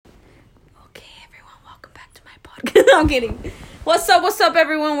I'm kidding. What's up,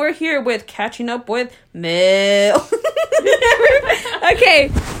 everyone? We're here with Catching Up with Mel.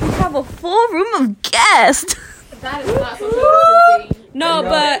 Okay, we have a full room of guests. That is not so No,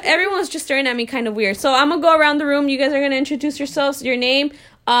 but everyone's just staring at me kind of weird. So I'm going to go around the room. You guys are going to introduce yourselves, your name,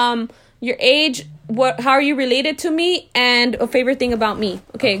 your age, how are you related to me, and a favorite thing about me.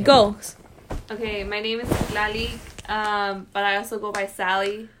 Okay, go. Okay, my name is Lali, but I also go by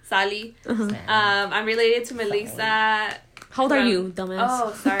Sally. I'm related to Melissa. How old are you, dumbass?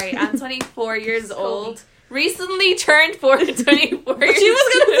 Oh, sorry. I'm 24 years old. Recently turned 24 years. She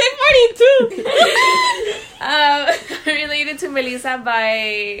was going to say 42. I'm related to Melissa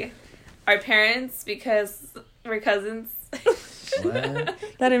by our parents because we're cousins. What? That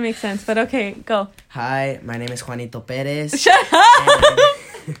didn't make sense, but okay, go. Hi, my name is Juanito Perez. Shut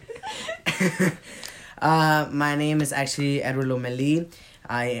up! My name is actually Edward Lomeli.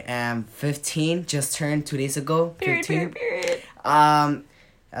 I am 15, just turned 2 days ago. 15. Period. I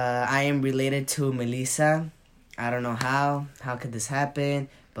am related to Melissa. I don't know how. How could this happen?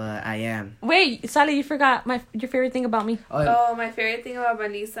 But I am. Wait, Sally, you forgot your favorite thing about me. Oh, my favorite thing about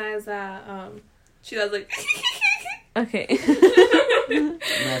Melissa is that she does like. Okay.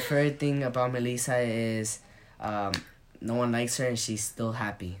 My favorite thing about Melissa is no one likes her and she's still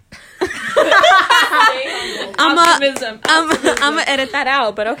happy. I'm gonna edit that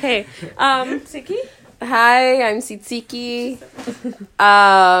out, but okay. Siki? Hi, I'm Sitsiki.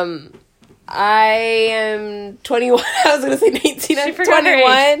 I am 21. I was gonna say 19. I'm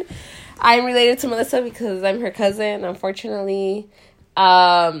 21. I'm related to Melissa because I'm her cousin. Unfortunately,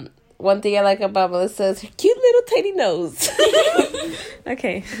 one thing I like about Melissa is her cute little tiny nose.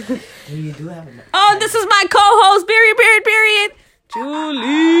 Okay. You do have a... Oh, this is my co-host, period.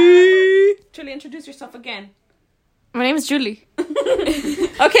 Julie, introduce yourself again. My name is Julie.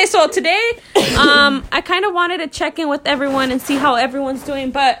 Okay, so today, I kind of wanted to check in with everyone and see how everyone's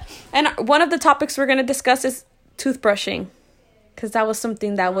doing. And one of the topics we're gonna discuss is toothbrushing, because that was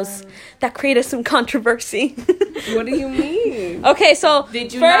something that created some controversy. What do you mean? Okay, so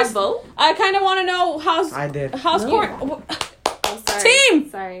did you first, not vote? I kind of want to know how's I did. Oh, sorry. Team.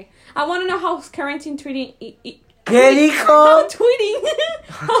 Sorry. I want to know how's quarantine treating. How's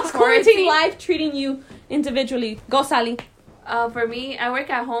How's quarantine life treating you individually? Go, Sally. For me, I work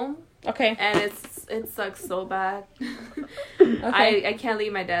at home. Okay. And it sucks so bad. Okay. I can't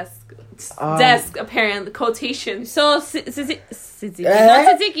leave my desk. Desk, apparently. Quotation. So, not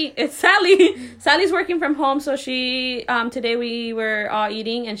Tzatziki, it's Sally. Sally's working from home, so she, today we were all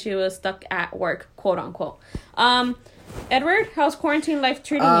eating, and she was stuck at work, quote unquote. Edward, how's quarantine life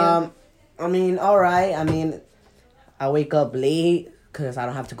treating you? I mean, alright. I mean, I wake up late because I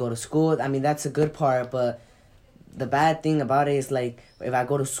don't have to go to school. I mean, that's a good part, but the bad thing about it is, like, if I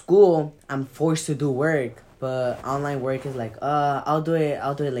go to school, I'm forced to do work. But online work is like, I'll do it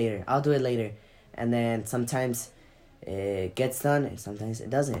later. And then sometimes it gets done and sometimes it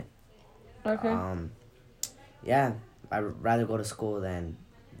doesn't. Okay. Yeah, I'd rather go to school than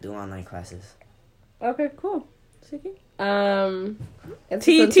do online classes. Okay, cool. Siki? This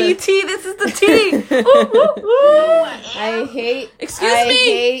is the T. I hate. Excuse me. I me.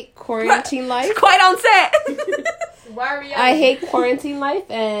 hate quarantine life. Quite on set. Why are we I hate quarantine life,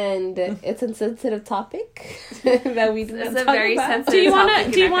 and it's a sensitive topic that we didn't talk very about. sensitive. Do you want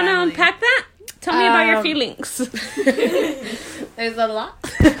to family. unpack that? Tell me about your feelings. There's a lot.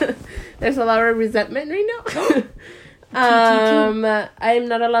 There's a lot of resentment right now. I'm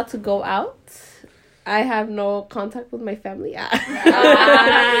not allowed to go out. I have no contact with my family.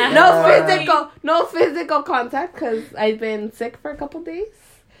 No physical contact because I've been sick for a couple days.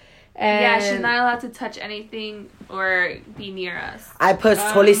 And yeah, she's not allowed to touch anything or be near us. I put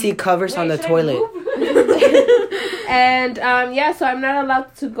toilet seat covers on the toilet. And so I'm not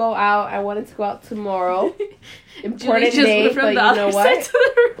allowed to go out. I wanted to go out tomorrow. Important day, but you know what?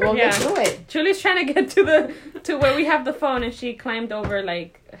 We'll get to it. Julie's trying to get to where we have the phone, and she climbed over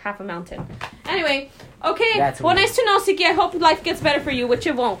like half a mountain. Anyway, okay. Well, nice to know, Siki. I hope life gets better for you, which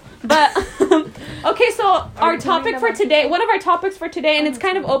it won't. But okay, so our topic for today, one of our topics for today, and it's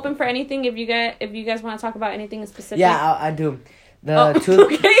kind of open for anything. If you guys want to talk about anything specific. Yeah, I do.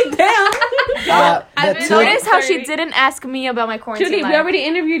 Okay, damn. I've noticed how she didn't ask me about my quarantine Julie, life. we already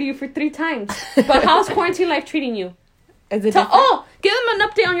interviewed you for 3 times. But how's quarantine life treating you? Is it give them an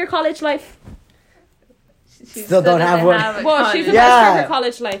update on your college life. She Still don't have one. Well, she's about to start her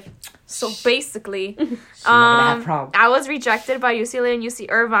college life. So basically, I I was rejected by UCLA and UC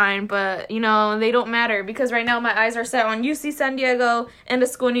Irvine, but they don't matter because right now my eyes are set on UC San Diego and the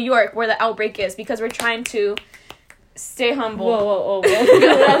school in New York where the outbreak is because we're trying to Stay humble. Whoa.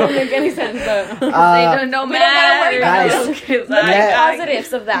 That doesn't make any sense, but... They don't know We don't gotta worry about Guys. Look at the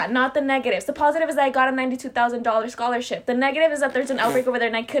positives of that, not the negatives. The positive is that I got a $92,000 scholarship. The negative is that there's an outbreak over there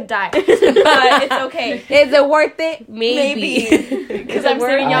and I could die. But it's okay. Is it worth it? Maybe. Because I'm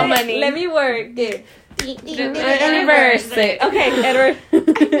saving y'all money. Let me work. Good. Anniversary. Okay, Edward.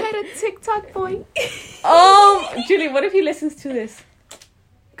 I met a TikTok boy. Oh, Julie, what if he listens to this?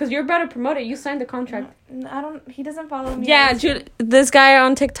 Because you're about to promote it. You signed the contract. He doesn't follow me. Yeah, this guy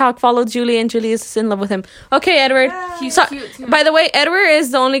on TikTok followed Julie, and Julie is in love with him. Okay, Edward. He's So, cute too. by the way, Edward is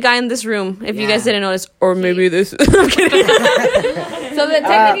the only guy in this room. If you guys didn't notice, or maybe this. I'm kidding. So then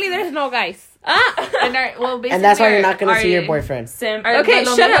technically there's no guys. And that's why you're not gonna see your boyfriend. Okay,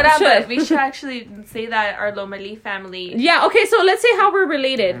 shut up. But we should actually say that our Lomeli family. Yeah. Okay, so let's say how we're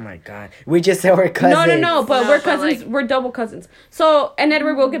related. Oh my god, we just said we're cousins. No, but No, we're but cousins. We're double cousins. So, and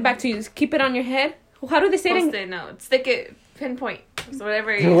Edward, we'll get back to you. Just keep it on your head. How do they say it? Post it, no, stick it, pinpoint, so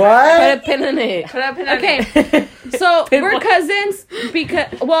whatever. What? Put a pin in it. Put a pin on Okay, it. so we're cousins because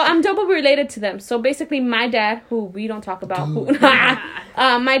I'm double related to them. So basically, my dad, who we don't talk about,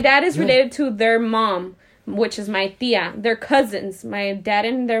 my dad is related to their mom, which is my tia. They're cousins. My dad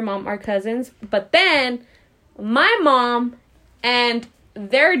and their mom are cousins. But then my mom and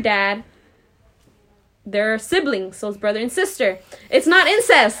their dad, they're siblings, so it's brother and sister. It's not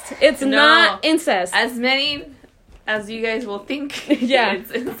incest. It's not incest. As many as you guys will think. Yeah.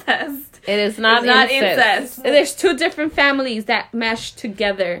 It's incest. It is not, It's not incest. incest. There's two different families that mesh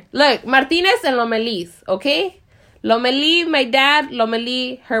together. Look, Martinez and Lomelis, okay? Lomeli, my dad.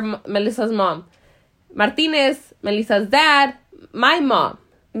 Lomeli, Melissa's mom. Martinez, Melissa's dad. My mom.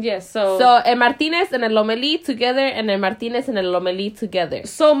 Yes, so El Martinez and el Lomeli together, and el Martinez and el Lomeli together.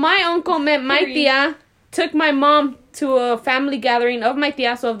 So my uncle met my tia, took my mom to a family gathering of my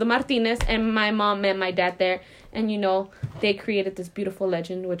tia, so of the Martinez, and my mom met my dad there. And, they created this beautiful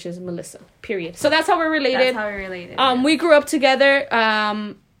legend, which is Melissa, period. So that's how we're related. That's how we're related. We grew up together.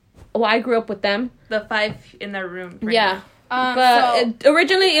 I grew up with them. The 5 in the room. Right Yeah. now. But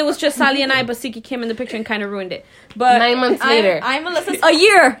originally it was just Sally and I, but Siki came in the picture and kind of ruined it. But 9 months later. I'm Melissa's. a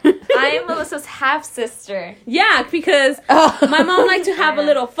year. I am Melissa's half sister. Yeah, because my mom liked to have a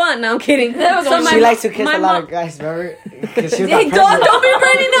little fun. No, I'm kidding. So She likes to kiss a lot of guys, remember? 'Cause she was not Don't be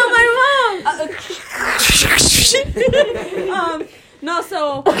bringing up my mom. No,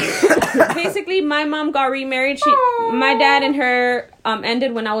 so basically my mom got remarried. My dad and her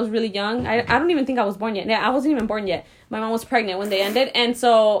ended when I was really young. I don't even think I was born yet. Yeah, I wasn't even born yet. My mom was pregnant when they ended, and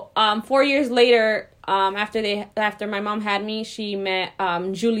so 4 years later, after my mom had me, she met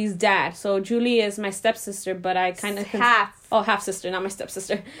Julie's dad. So Julie is my stepsister, but I kind of half sister, not my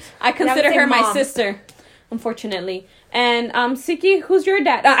stepsister. I consider her my sister, unfortunately. And Siki, who's your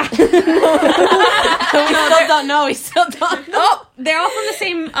dad? We still don't know. Oh, they're all from the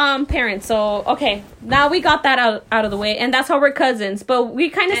same parents. So okay, now we got that out of the way, and that's how we're cousins. But we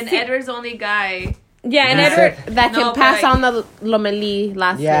kind of Edward's only guy. Yeah, and That's Edward. That can pass like, on the Lomeli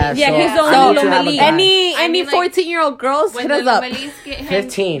last Yeah, name. Yeah, so he's the I only need to have a Lomeli. guy. Any like, 14-year-old girls, When hit the us up. Lomelis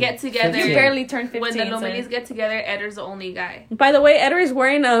 15. get together, 15. Barely turned 15. when the so- Lomelis get together, Edward's the only guy. By the way, Edward is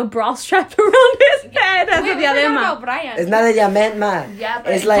wearing a bra strap around his head as Wait, a we forgot diadema. about Brian. It's not a Yament, man. Yeah,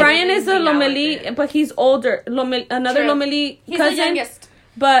 but It's like... Brian is a Hanging out with Lomeli, it. but he's older. Another True. Lomeli He's cousin, the youngest.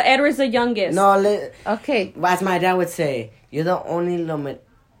 but Edward's the youngest. No, Okay. as my dad would say, you're the only Lomet.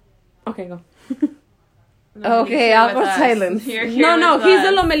 Okay, go. Okay, Here I'll with go us. silent. You're here No, with he's us.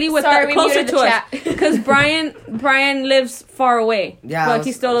 a Lomeli with Sorry, that we closer muted to the us. chat. Because Brian lives far away. Yeah, I but was-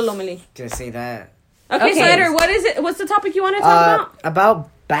 he's still a Lomeli. Gonna say that. Okay, so Okay. Edward, what is it? What's the topic you want to talk about? About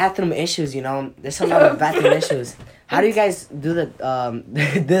bathroom issues, there's a lot of bathroom issues. How do you guys do the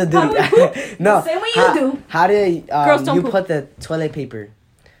no? Same way you do. How do Girls don't you poop. put the toilet paper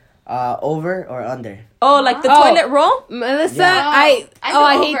over or under? Oh, like the Oh. toilet roll? Melissa, Yeah.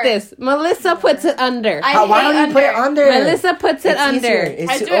 I do hate over. this. Melissa puts it under. Why don't you put it under? Melissa puts it It's under. easier.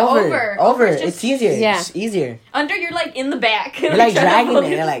 It's I do it over. Over is It's just- easier. Yeah. It's easier. Under, you're like in the back. You're like dragging it.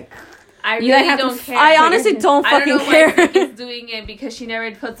 You're like. I You really have to don't care. I honestly don't I don't fucking know why care. Vicky's doing it because she never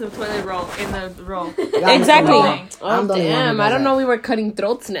puts the toilet roll in the roll. Exactly. Oh, I'm the only one who damn. does I don't that. know we were cutting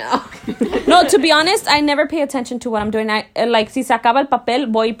throats now. No, to be honest, I never pay attention to what I'm doing. Like, si se acaba el papel,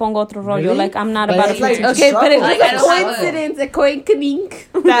 voy y pongo otro rollo. Really? Like, I'm not But about it's to... like- Okay, but it's Like, just I a don't have coincidence, a coincidence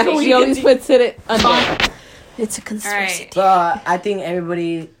that she always puts it under. It's a conspiracy. Alright. But I think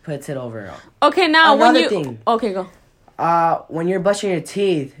everybody puts it over. Okay, now when Another you... thing. Okay, go. when you're brushing your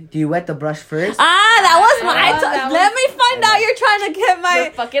teeth, do you wet the brush first? That was my. Let me find out. You're trying to get my.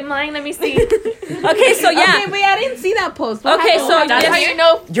 You're fucking lying. Let me see. Okay, so yeah. Okay, wait, I didn't see that post. Okay, so that's how you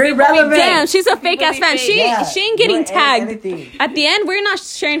know. You're irrelevant. Damn, she's a fake ass fan. She ain't getting tagged. Anything. At the end, we're not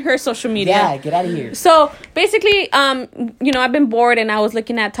sharing her social media. Yeah, get out of here. So basically, I've been bored and I was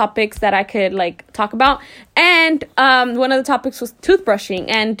looking at topics that I could like talk about, and one of the topics was toothbrushing.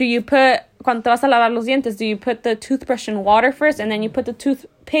 And do you put cuando te vas a lavar los dientes? Do you put the toothbrush in water first, and then you put the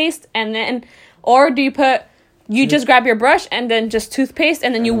toothpaste, and then, or do you put? You just grab your brush and then just toothpaste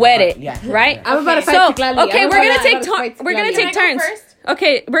and then you wet it, right? I'm about to fight Citlali. Okay, we're gonna take turns.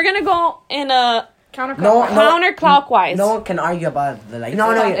 Okay, we're gonna go in a counterclockwise. No one can argue about the like.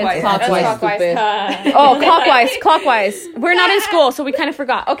 It's clockwise. Oh, clockwise. We're not in school, so we kind of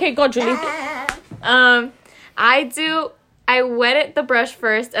forgot. Okay, go, Julie. I wet the brush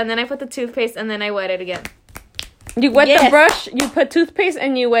first, and then I put the toothpaste, and then I wet it again. You wet the brush, you put toothpaste,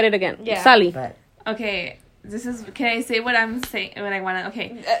 and you wet it again. Yeah. Sally. Okay. Can I say what I'm saying when I want to?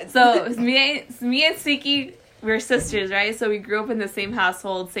 Okay, so me and Siki, we're sisters, right? So we grew up in the same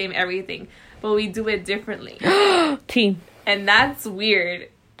household, same everything, but we do it differently. Team. And that's weird.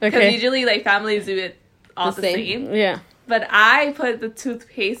 Because usually, like, families do it all the same. Yeah. But I put the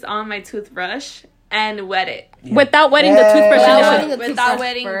toothpaste on my toothbrush and wet it. Yeah. Without wetting the toothbrush. Without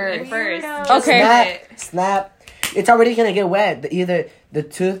wetting it first. Okay. Snap. It's already gonna get wet. Either the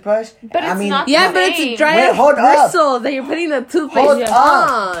toothbrush. But it's not. Yeah, but it's dry bristles that you're putting the toothpaste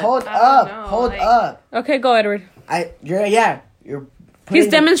on. Hold up. Okay, go, Edward. You're. He's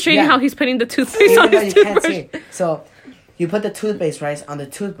demonstrating how he's putting the toothpaste on his toothbrush. So, you put the toothpaste right on the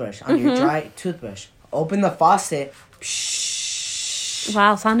toothbrush, on your dry toothbrush. Open the faucet.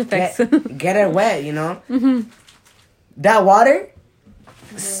 Wow, sound effects. Get it wet, you know? Mm-hmm. That water,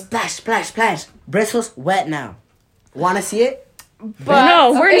 splash, splash, splash. Bristles wet now. Want to see it? But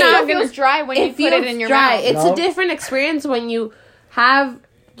no, we're not. It feels dry when you put it in your mouth. It's a different experience when you have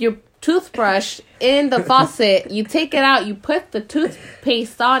your toothbrush in the faucet. You take it out, you put the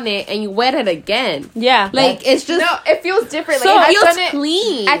toothpaste on it, and you wet it again. Yeah. Like, it's just... No, it feels different. So like, it feels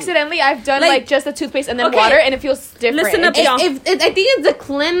clean. Accidentally, I've done, like just the toothpaste and then water, and it feels different. Listen up, y'all. I think it's the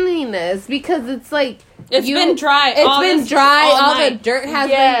cleanliness, because it's like... It's been dry. All the dirt has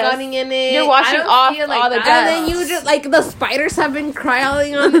been running in it. You're washing off all the dust. And then you just, like, the spiders have been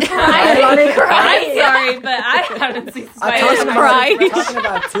crawling on it. I'm sorry, but I haven't seen spiders cry. We're talking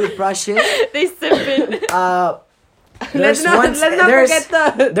about toothbrushes. They sipping. There's one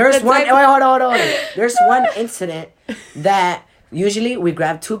incident that usually we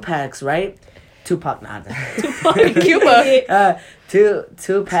grab 2 packs, right? Tupac, not Cuba.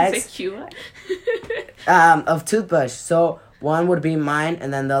 Two packs of toothbrush. So one would be mine,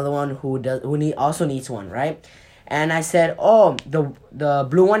 and then the other one who also needs one, right? And I said, "Oh, the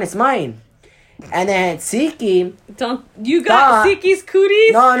blue one is mine." And then Siki, You got Siki's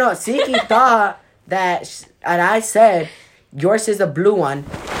cooties? No, Siki thought that, and I said, "Yours is the blue one,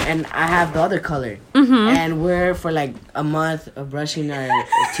 and I have the other color." Mm-hmm. And we're for like a month of brushing our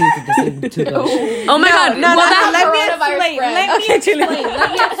teeth with the same toothbrush. Oh my god! Let me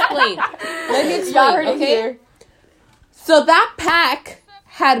explain. Okay. So that pack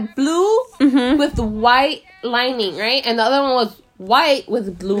had blue with white lining, right? And the other one was white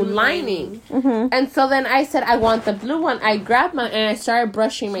with blue lining. Mm-hmm. And so then I said, I want the blue one. I grabbed mine and I started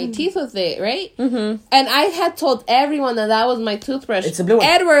brushing my teeth with it, right? Mm-hmm. And I had told everyone that was my toothbrush. It's a blue one.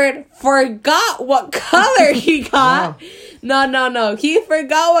 Edward forgot what color he got. Wow. No. He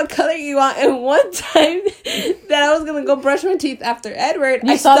forgot what color he got. And one time that I was going to go brush my teeth after Edward,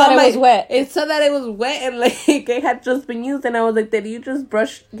 I saw that it was wet. It saw that it was wet and like it had just been used. And I was like, did you just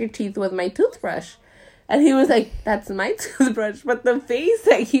brush your teeth with my toothbrush? And he was like, that's my toothbrush. But the face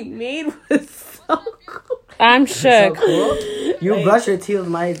that he made was so cool. I'm shook. So cool. You brush your teeth with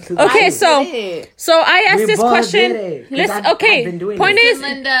my toothbrush. Okay, so I asked this question.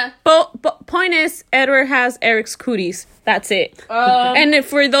 Point is, Edward has Eric's cooties. That's it. And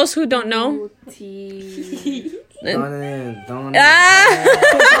for those who don't know... Don't. Dude,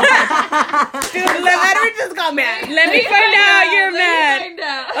 Edward just got mad. Let me find out you're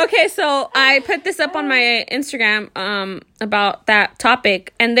mad. Okay, so I put this up on my Instagram about that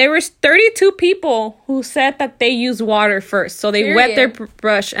topic, and there was 32 people who said that they use water first. So they wet their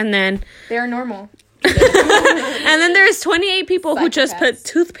brush and then they're normal. And then there's 28 people who just put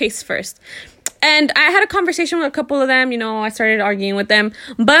toothpaste first. And I had a conversation with a couple of them, I started arguing with them.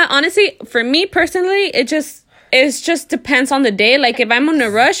 But honestly, for me personally, it just depends on the day. Like if I'm in a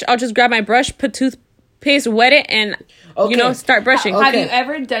rush, I'll just grab my brush, put toothpaste, wet it, and start brushing. Have you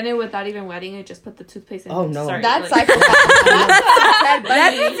ever done it without even wetting it? Just put the toothpaste in. Oh no, that's psychopath.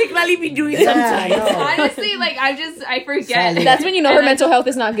 That's what Siglali be doing sometimes. Honestly, like I forget. Sally. That's when you know her mental health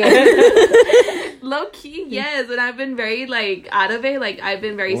is not good. Low key, yes. And I've been very like out of it. Like I've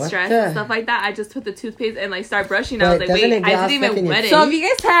been very stressed and stuff like that. I just put the toothpaste and like start brushing. I was like, wait, I didn't even wet it. So if you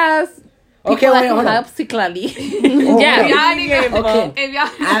guys have people that can help Siglali, if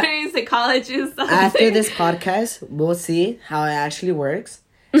y'all are any psychologists, after this podcast, we'll see how it actually works.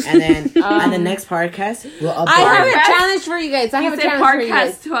 And then on the next podcast, we'll update. I have a challenge for you guys. I have a challenge for you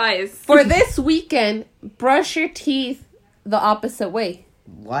guys. Twice. For this weekend, brush your teeth the opposite way.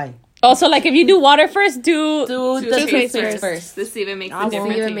 Why? Also, like if you do water first, do the toothpaste first. To see if it makes a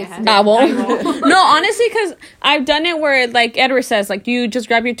difference. I won't. No, honestly, because I've done it where, like Edward says, like you just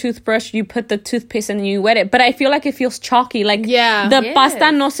grab your toothbrush, you put the toothpaste, and you wet it. But I feel like it feels chalky. Like the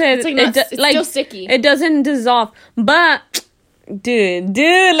pasta no se, it's still sticky. It doesn't dissolve. But dude,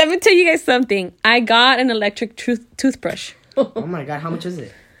 let me tell you guys something. I got an electric toothbrush. Oh my god, how much is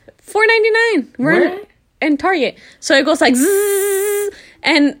it? $4.99. We're in Target, so it goes like zzz,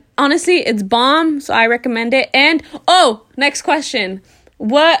 and honestly, it's bomb. So I recommend it. And next question.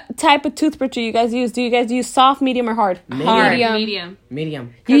 What type of toothbrush do you guys use? Do you guys use soft, medium, or hard? Medium.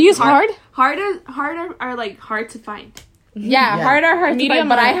 You use hard? Hard are like hard to find. Yeah, hard are hard to find.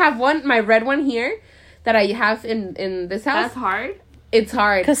 But I have one, my red one here, that I have in this house. That's hard. It's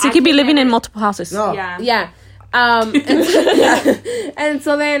hard because you could be living in multiple houses. No. Yeah. And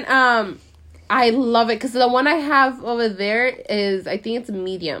so then I love it because the one I have over there is, I think it's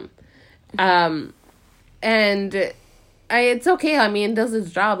medium. And it's okay. I mean, it does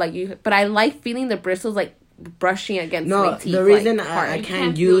its job. But I like feeling the bristles like brushing against my teeth. The reason like, I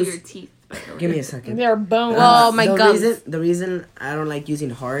can't use use your teeth. Give me a second. They're bone. Oh my god. The reason I don't like using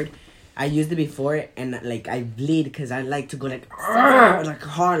hard, I used it before and like I bleed because I like to go like hard,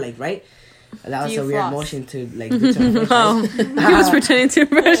 like, right. That was a weird motion to like do to my face. He was pretending to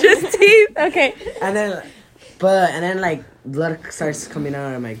brush his teeth. Okay. And then like blood starts coming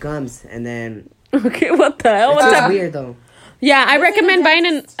out of my gums, and then okay, what the hell? It's weird though. Yeah, I recommend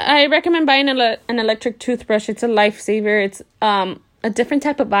buying an electric toothbrush. It's a lifesaver. It's a different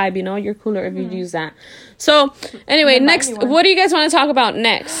type of vibe, you're cooler if you use that. So anyway, next, what do you guys want to talk about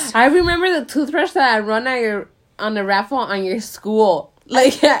next? I remember the toothbrush that I run on the raffle on your school.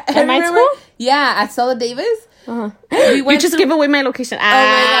 Like at my school? Yeah, at Stella Davis. You just give away my location. Oh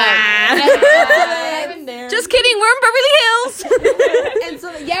my god. Just kidding. We're in Beverly Hills. And so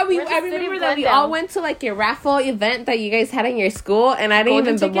I remember that we all went to like a raffle event that you guys had in your school, and I didn't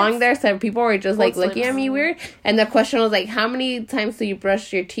even belong there, so people were just like looking at me weird. And the question was like, how many times do you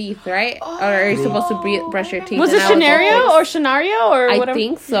brush your teeth, right? Or are you supposed to brush your teeth? Was it scenario or whatever? I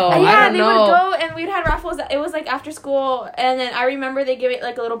think so. Yeah, they would go and we'd had raffles. It was like after school, and then I remember they give it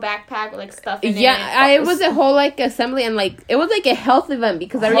like a little backpack with like stuff in it. Yeah, it was a whole like assembly, and like it was like a health event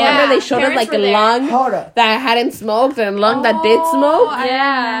because I remember they showed us like a lung that hadn't smoked and lung that did smoke.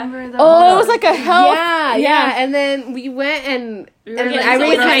 Yeah. It was like a health. Yeah. And then we went and I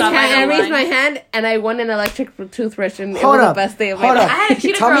raised my hand and I won an electric toothbrush, and it was the best day of my life.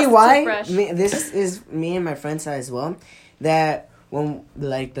 Tell me why. This is me and my friends as well. That when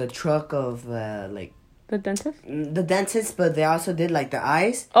like the truck of like. The dentist, but they also did like the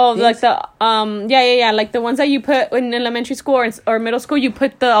eyes. Oh, things. Like the like the ones that you put in elementary school or middle school. You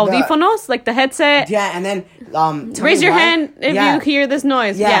put the audífonos, like the headset. Yeah, and then raise your hand if you hear this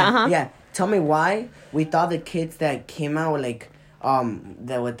noise. Yeah. Tell me why we thought the kids that came out with like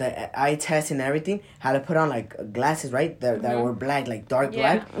with the eye test and everything had to put on like glasses, right? That were black, like dark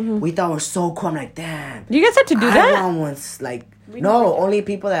black. Mm-hmm. We thought were so cool. I'm like, damn. You guys had to do that? I want once, like. No, only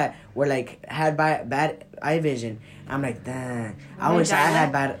people that were like had bad eye vision. I'm like, damn. I wish I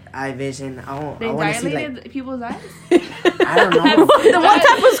had bad eye vision. I want to see like people's eyes. I don't know. What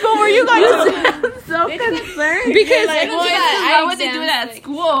type of school were you going to? So concerned because why would they do that at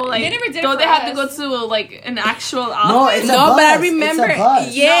school? Like, don't they have to go to like an actual office? No, it's a bus. But I remember.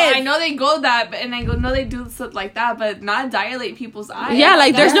 Yeah, I know they go that, and I know they do stuff like that, but not dilate people's eyes. Yeah,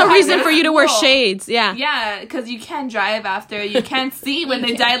 like there's no reason for you to wear shades. Yeah, because you can't drive after. You can't see when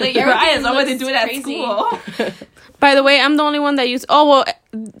they dilate your eyes. Why would they do it at school? By the way, I'm the only one that use. Oh well,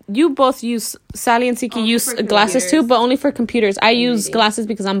 you both use. Sally and Siki use glasses too, but only for computers. I use glasses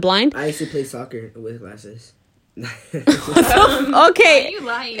because I'm blind. I used to play soccer with glasses. Okay,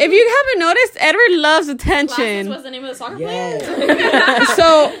 if you haven't noticed, Edward loves attention. Glasses was the name of the soccer player.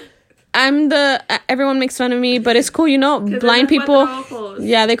 So I'm everyone makes fun of me, but it's cool, blind people.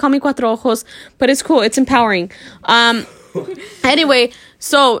 Yeah, they call me cuatro ojos, but it's cool. It's empowering. Anyway,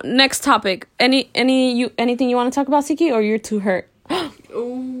 So next topic. Anything you want to talk about, Siki, or you're too hurt? Oh!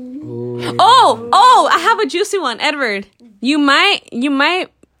 I have a juicy one, Edward. You might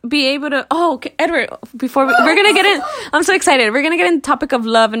be able to. Oh, okay, Edward. Before we're gonna get in, I'm so excited. We're gonna get in the topic of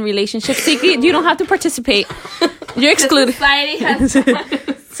love and relationships. Siki, you don't have to participate. You're excluded.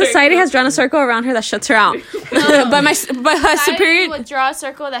 Society has drawn a circle around her that shuts her out. But her superior would draw a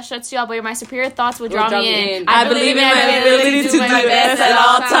circle that shuts you out, but my superior thoughts would draw me in. I believe in my ability to do my best at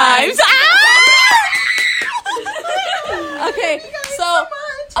all times. Okay, so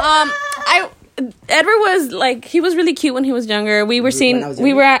Edward was like, he was really cute when he was younger. We were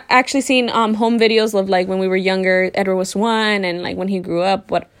actually seeing home videos of like when we were younger. Edward was 1, and like when he grew up,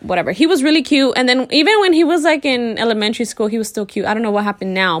 whatever. He was really cute, and then even when he was like in elementary school, he was still cute. I don't know what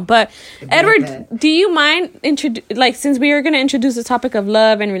happened now, but Edward, do you mind since we are going to introduce the topic of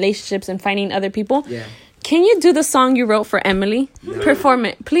love and relationships and finding other people? Yeah. Can you do the song you wrote for Emily? No. Perform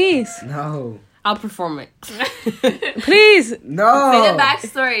it, please. No. I'll perform it. Please. No. Say the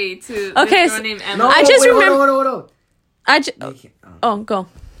backstory to this girl named Emily. No, I just remember. Hold on. Go.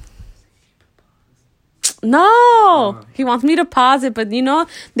 No, he wants me to pause it, but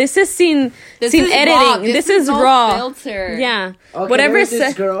this is scene editing. Raw. This is raw. Filter. Yeah. Okay, Whatever there's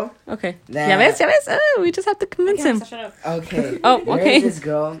this girl. Okay. Ya ves. We just have to convince him. Okay. Oh, okay. There's this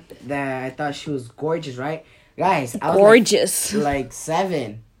girl that I thought she was gorgeous, right? Guys, I was gorgeous. Like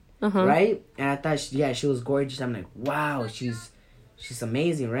 7. Uh-huh. Right? And I thought, she was gorgeous. I'm like, wow, she's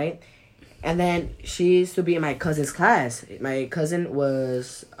amazing, right? And then she used to be in my cousin's class. My cousin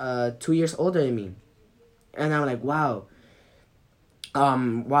was 2 years older than me. And I'm like, wow.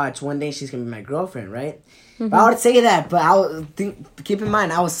 Watch, one day she's going to be my girlfriend, right? Mm-hmm. But I would say that, but keep in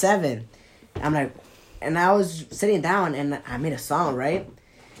mind, I was 7. I'm like, and I was sitting down and I made a song, right?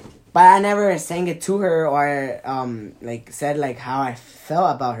 But I never sang it to her or said like how I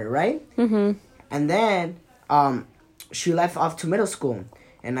felt about her, right? Mm-hmm. And then she left off to middle school,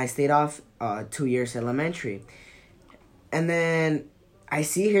 and I stayed off 2 years elementary. And then I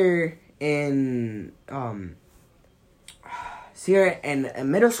see her in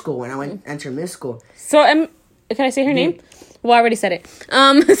middle school when I went enter middle school. So can I say her name? Well, I already said it.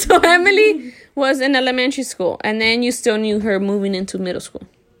 So Emily was in elementary school, and then you still knew her moving into middle school.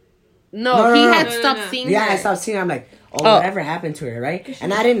 No, he had stopped seeing her. Yeah, I stopped seeing her. I'm like, whatever happened to her, right?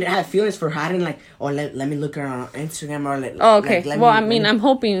 And I didn't have feelings for her. I didn't like, let me look her on Instagram or like. Oh, okay. I'm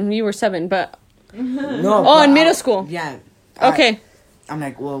hoping you were 7, but. No. Oh, in middle school. Yeah. Okay. I'm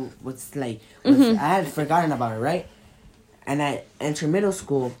like, well, I had forgotten about her, right? And I entered middle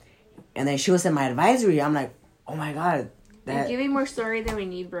school, and then she was in my advisory. I'm like, oh my god. You're giving more story than we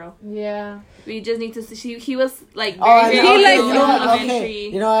need, bro. Yeah. We just need to see. He was like very elementary.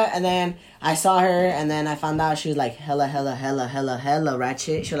 You know what? And then I saw her, and then I found out she was like hella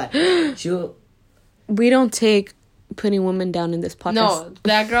ratchet. She was like, We don't take putting women down in this podcast. No,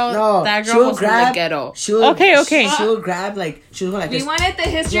 that girl was from the ghetto. Okay. She would grab like she was like. We wanted the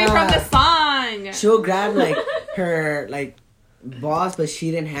history from the song. She would grab like her like balls, but she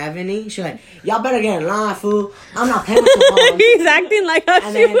didn't have any. She like, y'all better get in line, fool. I'm not paying for balls. He's acting like how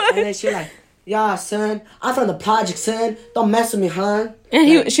she would. And then she was like, y'all, son, I'm from the project, son. Don't mess with me, huh?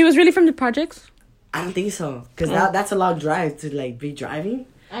 And she was really from the projects? I don't think so, because that's a long drive to like be driving.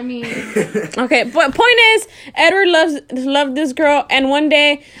 I mean, okay, but point is, Edward loved this girl, and one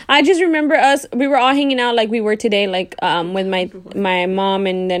day I just remember we were all hanging out like we were today, like with my mom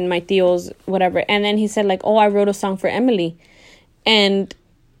and then my tios, whatever, and then he said like, oh, I wrote a song for Emily, and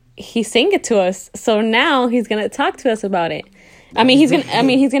he sang it to us. So now he's gonna talk to us about it. He's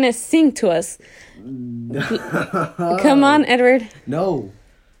gonna sing to us. Come on, Edward. No.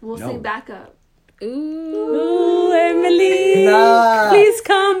 We'll sing backup. Ooh, Emily, please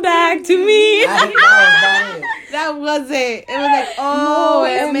come back to me. That was it. It was like, oh,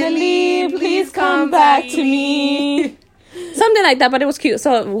 Emily, please come back to me. Something like that, but it was cute.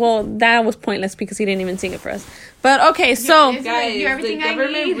 So, that was pointless because he didn't even sing it for us. But okay, so guys, the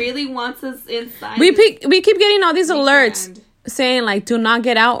government really wants us inside. We keep getting all these alerts saying like, "Do not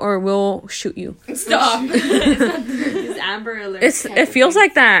get out, or we'll shoot you." Stop. It's Amber Alert. It feels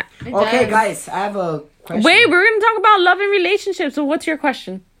like that. Okay, guys, I have a question. Wait, we're gonna talk about love and relationships. So, what's your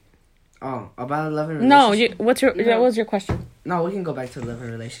question? Oh, about love and relationship? No, what was your question? No, we can go back to love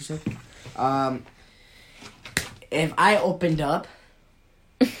and relationship. If I opened up,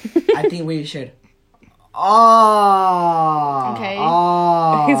 I think we should. Oh. Okay.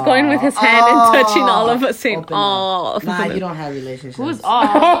 Oh. He's going with his hand and touching all of us, saying, "Oh." Nah, you don't have relationships. Who's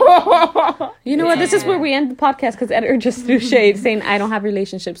all? You know what? This is where we end the podcast because Edgar just threw shade saying I don't have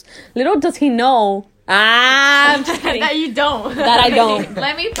relationships. Little does he know I'm just kidding. That you don't. That I don't.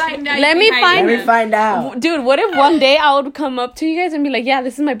 Let me find out. Let me Let me find out. Dude, what if one day I would come up to you guys and be like, yeah,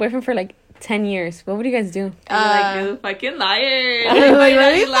 this is my boyfriend for like 10 years. What would you guys do? Like, you fucking liar.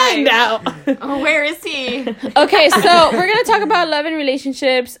 Let me find out. Oh, where is he? Okay, so we're going to talk about love and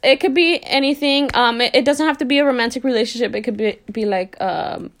relationships. It could be anything. It doesn't have to be a romantic relationship. It could be like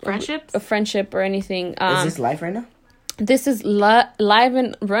Friendships? a friendship or anything. Is this live right now? This is live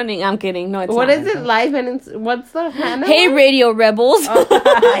and running. I'm kidding. No, it's not. What is it? Live and what's the handle? Hey, Radio Rebels.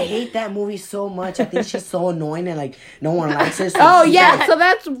 I hate that movie so much. I think she's so annoying and like no one likes her. So Oh yeah, so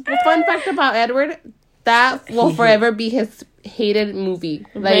that's fun fact about Edward. That will forever be his hated movie.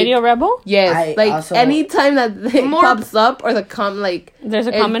 Like, Radio Rebel? Yes, like anytime that it pops up or there's a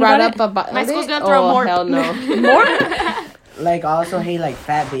it's comment brought about up about My school's it, gonna throw more. Hell no. Like I also hate like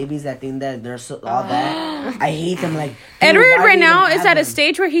fat babies that think that they're so all that. I hate them. Like Edward why right do you now even is have at a them?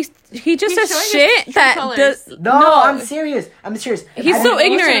 stage where he just He's says showing shit his that true does. colours. No, I'm serious. He's I so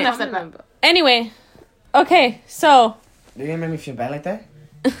didn't- ignorant. Anyway, okay, so You're gonna make me feel bad like that?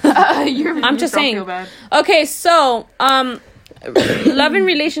 I'm just saying. Okay, so love and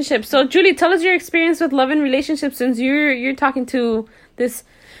relationships. So Julie, tell us your experience with love and relationships since you're talking to this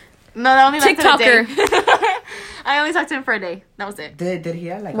No, that only lasted TikToker. a day. I only talked to him for a day. That was it. Did he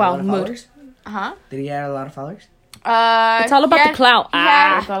have like a Wow, lot of mood. followers? Uh-huh. Did he have a lot of followers? It's all about the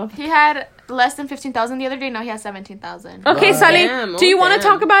clout. He had less than 15,000 the other day. Now he has 17,000. Okay, Sally, Damn, do you want to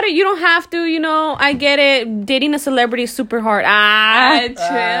damn. talk about it? You don't have to, I get it. Dating a celebrity is super hard. Chill.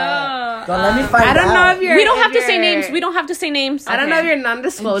 Don't let me find I don't out. know if you're. We don't if have to say you're- names. We don't have to say names. I don't know if your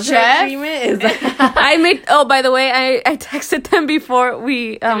non-disclosure Jeff? agreement is. I made. Oh, by the way, I texted them before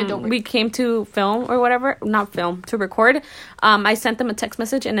we Dobrik. we came to film or whatever, not film to record. I sent them a text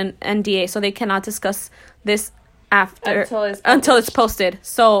message and an NDA, so they cannot discuss this after until it's posted.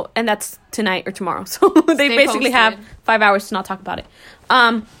 So, and that's tonight or tomorrow. So they Stay basically posted. have 5 hours to not talk about it.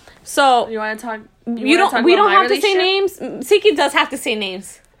 So You want to talk? we don't have to say names. Siki does have to say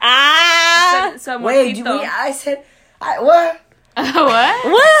names. Wait, I said, what? What?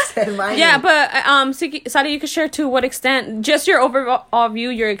 What? Said my Yeah, name. but Siki, Sadi, you can share to what extent, just your overall view,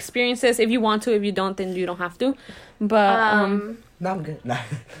 your experiences. If you want to, if you don't, then you don't have to. But No, I'm good. No.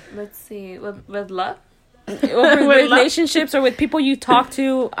 Let's see. With love? over relationships or with people you talk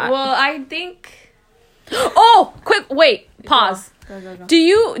to. Well, I think. Oh, quick, wait, pause. Go. Do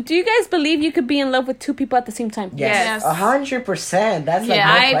you guys believe you could be in love with two people at the same time? Yes, Yes. 100%. That's like Yeah,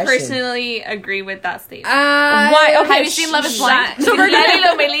 no I question. personally agree with that statement. Why? Okay, Have you seen Love is Blind? So we're gonna.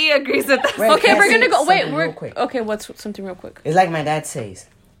 Danilo Meli agrees with that. Wait, Okay, can I we're say gonna go. Wait, something real quick? okay. What's something real quick? It's like my dad says,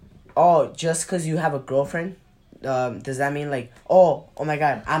 "Oh, just because you have a girlfriend, does that mean like, oh my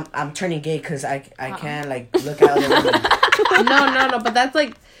God, I'm turning gay because I can't like look at other women." No, but that's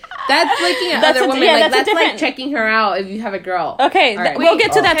looking at That's other a- women. yeah, Like that's a that's like different- checking her out if you have a girl. Okay, All right. we'll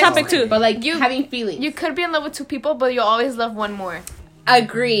get to that okay, topic too. But like having feelings. You could be in love with two people, but you'll always love one more.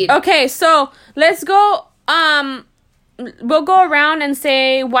 Agreed. Okay, so let's go. We'll go around and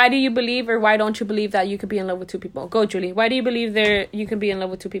say why do you believe or why don't you believe that you could be in love with two people? Go, Julie. Why do you believe you can be in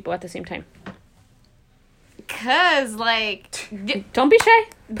love with two people at the same time? Cause like, Don't be shy.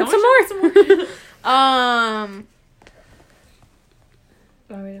 Put some more.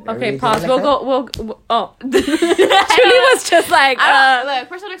 Okay, Really pause. like We'll that? go. Oh, Julie was just like, look,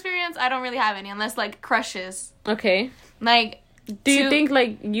 personal experience. I don't really have any unless like crushes. okay. Like, Do you think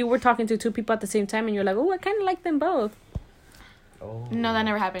like you were talking to two people at the same time and you're like, oh, I kind of like them both? no, that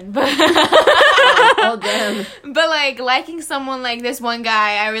never happened. But Oh damn. but like liking someone like this one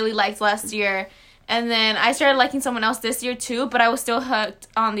guy I really liked last year. And then I started liking someone else this year too, but I was still hooked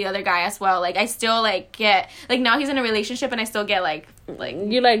on the other guy as well. Like I still like get like now he's in a relationship and I still get like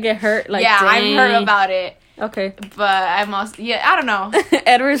You like get hurt? Like yeah, I'm dang. hurt about it. Okay. But I'm also I don't know.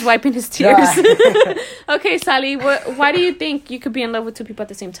 Edward's wiping his tears. Okay, Sally, why do you think you could be in love with two people at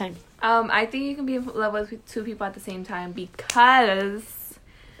the same time? I think you can be in love with two people at the same time because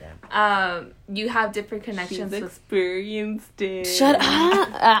you have different connections. She's experienced it. Shut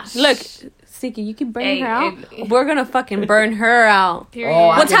up. Look, Siki, you keep burning Hey, her out. hey. We're gonna fucking burn her out. Period. Oh,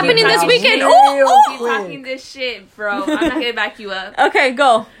 I What's can happening get this back weekend? real Oh, Keep quick. talking this shit, bro. I'm not gonna back you up. Okay,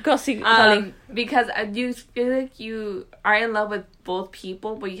 go, Sally. Because you feel like you are in love with both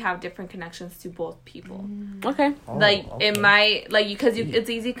people, but you have different connections to both people. Okay. Oh, Like okay. it might like because it's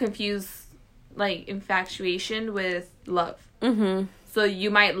easy to confuse like infatuation with love. Mm-hmm. So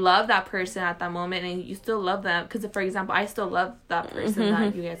you might love that person at that moment, and you still love them. Because, for example, I still love that person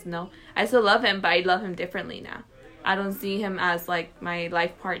that you guys know. I still love him, but I love him differently now. I don't see him as like my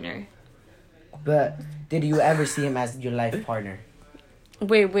life partner. But did you ever see him as your life partner?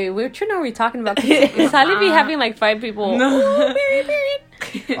 Wait, which one are we talking about? Sally be having like 5 people. No.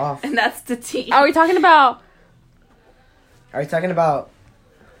 Oh. And that's the tea. Are we talking about? Are we talking about?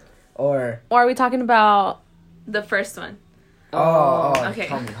 Or are we talking about the first one? Oh, okay.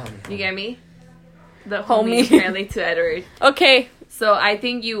 Homie. You get me? The homie apparently to Edward. Okay. So I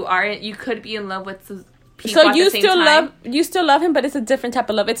think you could be in love with people so at you the same still time. you still love him, but it's a different type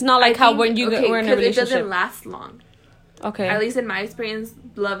of love. It's not like how when you were in a relationship. It doesn't last long. Okay. At least in my experience,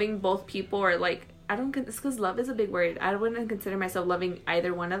 loving both people or like it's because love is a big word. I wouldn't consider myself loving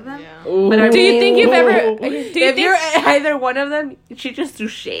either one of them. Yeah. But do you think you've ever? If you're either one of them, she just do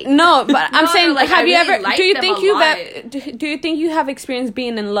shake. No, but I'm saying, like, have I you really ever? like Do you them think a you've lot. do you think you have experienced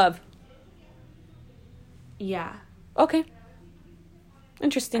being in love? Yeah. Okay.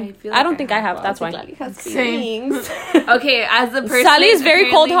 Interesting. I feel I don't like think I I have. have. That's why. Same. Okay, as a person, Sally is very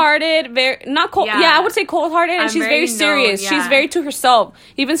apparently- cold-hearted, very not cold. Yeah, Yeah. I would say cold-hearted, and I'm she's very very serious. known, She's yeah. very to herself.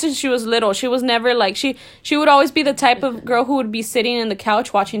 Even since she was little, she was never like she would always be the type of girl who would be sitting in the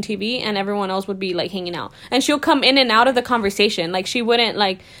couch watching TV, and everyone else would be like hanging out. And she'll come in and out of the conversation. Like she wouldn't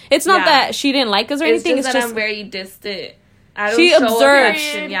like. It's not Yeah. that she didn't like us or anything. It's It's that just I'm very distant. I don't She show observes.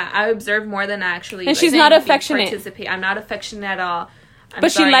 affection. Yeah, I observe more than I actually. And she's not affectionate. Participate. I'm not affectionate at all. but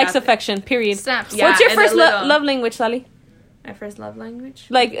she likes affection. Period. Snaps. Yeah, What's your and first a little- love language, Sally? My first love language.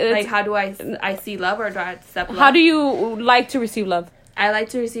 Like How do I see love or do I accept love? how do you like to receive love? I like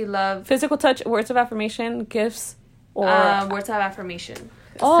to receive love? Physical touch, words of affirmation, gifts, or Words of affirmation.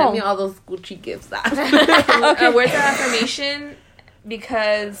 Send me all those Gucci gifts. Words of affirmation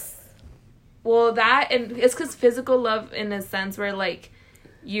because, well, that and it's because physical love in a sense where like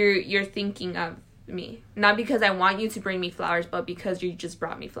you're thinking of me, not because I want you to bring me flowers, but because you just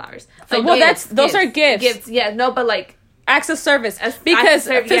brought me flowers. Like, well, gifts, those are gifts. Gifts, yeah, no, but like acts of service. Acts Because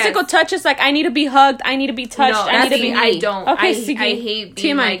of service, physical yes. touch is like I need to be hugged, I need to be touched, no, I need to be. I don't. Okay, I Siki. hate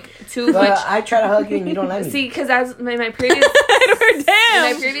being TMI. like too But much. I try to hug you and you don't let me. See, because as my previous Edward, damn.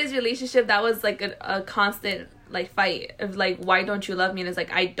 in my previous relationship, that was like a constant like fight of like, why don't you love me? And it's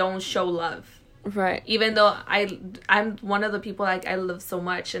like I don't show love. Right. Even though I'm one of the people like I love so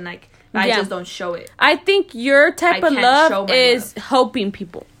much and like I Yeah. just don't show it. I think your type I of can't show love my is helping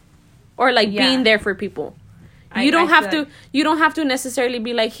people, or like Yeah. being there for people. I You don't have feel to. You don't have to necessarily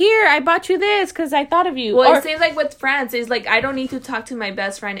be like, here, I bought you this because I thought of you. Well, or it seems like with friends, it's like I don't need to talk to my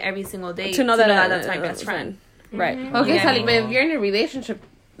best friend every single day to know that that's my best friend. Right. Okay, Yeah. Sally, but if you're in a relationship,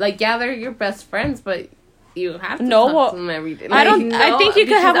 like, yeah, they're your best friends, but you have to No, talk well, to them every day. I don't- I think you could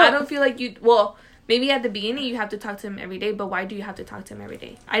because have I a- don't feel like you. Well, maybe at the beginning you have to talk to him every day, but why do you have to talk to him every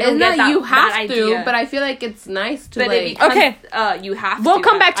day? I It's don't not get that. you have that to, idea. but I feel like it's nice to, But like... it becomes, Okay. You have. We'll to.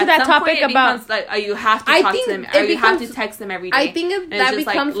 come back to At that some topic point, it about- becomes like you have to I talk think to him, it or you have to becomes- text him every day. I think And it's that just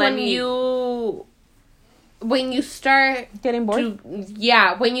like, becomes let when me- you start Getting bored.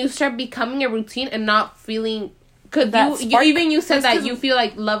 when you start becoming a routine and not feeling, because That you spark. even you said That's that 'cause- you feel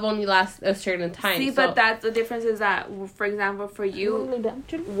like love only lasts a certain time. See, so. but that's the difference is that, for example, for you,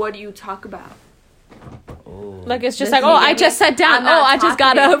 what do you talk about? Like it's just That's like, oh, me. I just sat down. I'm not Oh, I just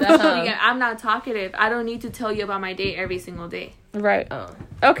got talkative. up. Uh-huh. You get- I'm not talkative. I don't need to tell you about my day every single day. Right. Oh.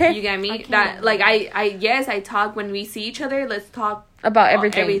 Okay. You get me? That like I yes, I talk when we see each other. Let's talk About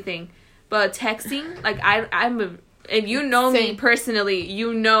about everything. But texting, like if you know me Same. personally,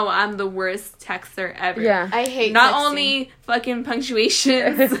 you know I'm the worst texter ever. Yeah. I hate Not texting. only fucking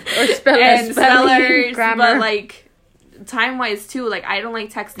punctuations Or spelling, and spellers, grammar. but like time wise too. Like I don't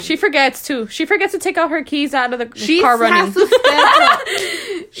like texting. She forgets too. She forgets to take out her keys out of the She car running. has to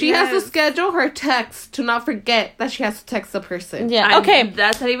schedule. She has Yes. to schedule her text to not forget that she has to text the person. Yeah. Okay.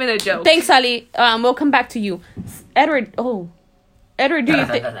 That's not even a joke. Thanks, Ali. We'll come back to you, Edward. Oh, Edward. Do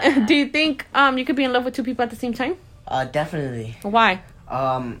you do you think you could be in love with two people at the same time? Definitely. Why?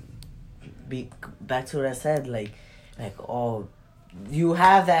 Back to what I said, like, oh, you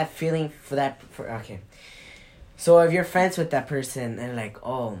have that feeling okay. So if you're friends with that person and like,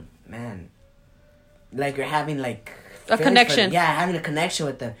 oh man, like you're having like A feelings connection. for, yeah, having a connection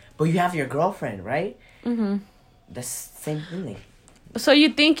with them, but you have your girlfriend, right? Mm-hmm. That's the same thing. Like, So you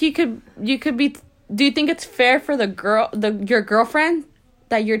think you could be? Do you think it's fair for your girlfriend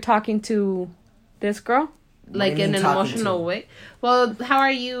that you're talking to this girl? Like what do you in mean an talking emotional to? way. Well, how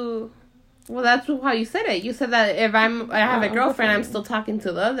are you? Well, that's how you said it. You said that if I have a girlfriend, I'm still talking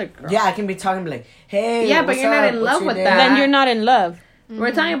to the other girl. yeah, I can be talking like, hey, Yeah, but what's you're not up? in What's love your with day? that. Then you're not in love.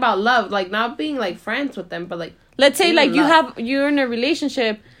 We're talking about love, like not being like friends with them, but like Let's say in like love. you're in a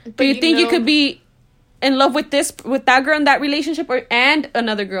relationship. Do But you you think you know- could be in love with that girl in that relationship and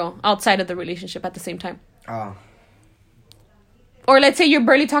another girl outside of the relationship at the same time? Oh, Or let's say you're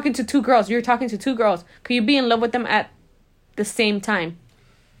barely talking to two girls. You're talking to two girls. Could you be in love with them at the same time?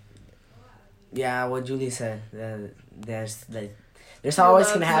 Yeah, what Julie said. There's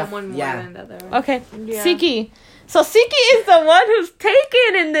always gonna have someone more than the other one. Okay, yeah. Siki. So Siki is the one who's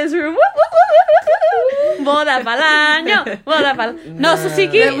taken in this room. Boda palaño. No, so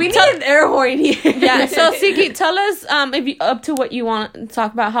Siki, we need an air horn here. Yeah, so Siki, tell us if you up to what you want to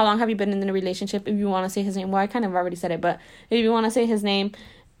talk about. How long have you been in a relationship? If you want to say his name, well, I kind of already said it, but if you want to say his name,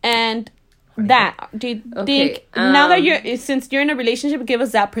 and that, do you think now that since you're in a relationship, give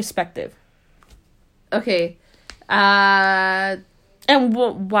us that perspective. Okay. And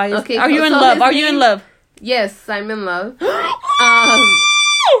why is are you in love? Are you in love? Yes, I'm in love.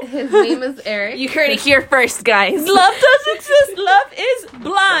 His name is Eric. You heard it here first, guys. Love does exist. Love is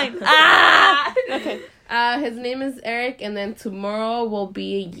blind. Okay. His name is Eric, and then tomorrow will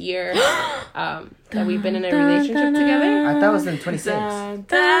be a year that we've been in a relationship together. I thought it was in 26.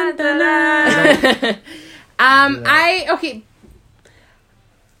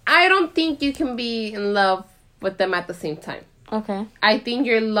 I don't think you can be in love with them at the same time. Okay. I think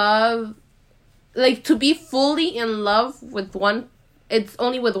your love, like, to be fully in love with one, it's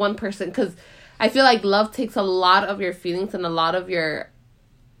only with one person, because I feel like love takes a lot of your feelings and a lot of your,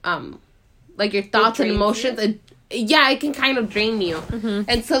 like, your thoughts and emotions. It can kind of drain you. Mm-hmm.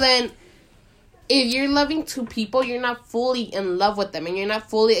 And so then, if you're loving two people, you're not fully in love with them, and you're not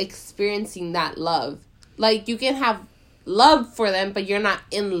fully experiencing that love. Like, you can have love for them, but you're not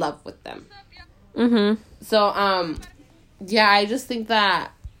in love with them. Mm-hmm. So, I just think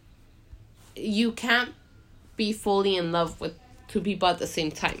that you can't be fully in love with two people at the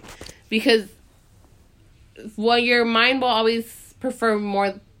same time, because your mind will always prefer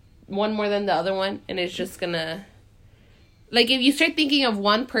one more than the other one, and it's just gonna, like, if you start thinking of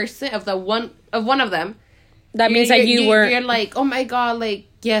one person, of one of them, that means that you're like, oh my god, like,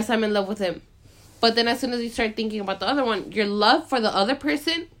 yes, I'm in love with him. But then as soon as you start thinking about the other one, your love for the other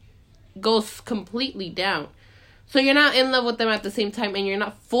person goes completely down. So you're not in love with them at the same time, and you're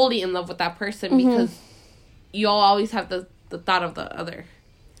not fully in love with that person, because you'll always have the thought of the other.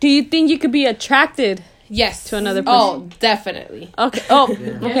 Do you think you could be attracted? Yes. To another person? Oh, definitely. Okay. Oh,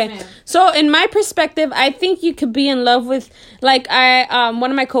 okay. So in my perspective, I think you could be in love with, like, one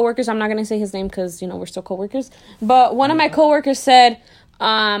of my coworkers, I'm not going to say his name because, we're still coworkers, but one of my coworkers said,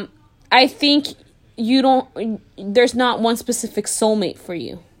 I think there's not one specific soulmate for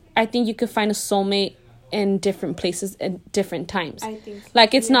you. I think you could find a soulmate in different places at different times. I think so.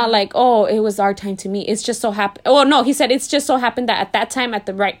 Like, it's not like, oh, it was our time to meet. It's just so happened. Oh, no, he said it's just so happened that at that time, at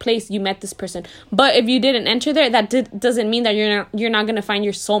the right place, you met this person. But if you didn't enter there, that doesn't mean that you're not going to find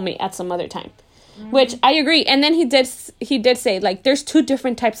your soulmate at some other time. Mm-hmm. Which I agree. And then he did say, like, there's two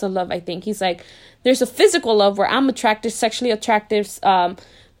different types of love, I think. He's like, there's a physical love where I'm attracted, sexually attractive,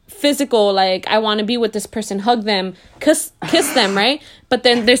 physical, like, I want to be with this person, hug them, kiss them, right? But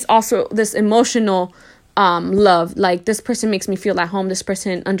then there's also this emotional love, like, this person makes me feel at home, this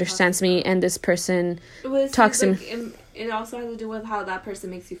person understands me, and this person talks to me. It also has to do with how that person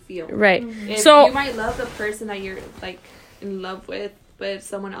makes you feel, right? Mm-hmm. So you might love the person that you're, like, in love with, but if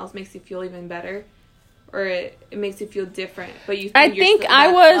someone else makes you feel even better, or it makes you feel different, but you think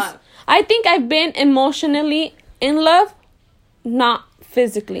I think I've been emotionally in love, not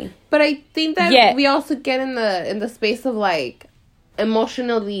physically. But I think that we also get in the space of, like,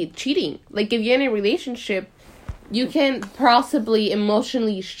 emotionally cheating. Like, if you're in a relationship, you can possibly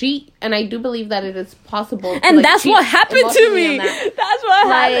emotionally cheat, and I do believe that it is possible to, and like, that's what happened to me. That's what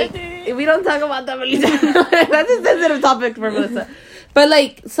happened to me. We don't talk about that, Melissa. That's a sensitive topic for Melissa. But,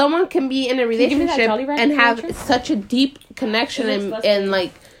 like, someone can be in a relationship and have such a deep connection and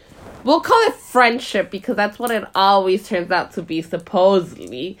like, we'll call it friendship, because that's what it always turns out to be,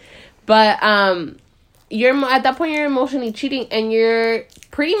 supposedly. But you're at that point, you're emotionally cheating, and you're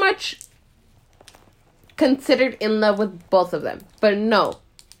pretty much considered in love with both of them. But no,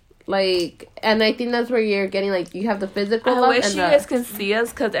 like, and I think that's where you're getting, like, you have the physical love. I wish you guys can see us,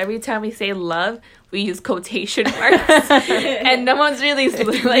 because every time we say love, we use quotation marks, and no one's really,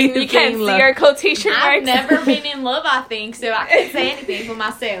 like, you can't see our quotation marks. I've never been in love, I think, so I can't say anything for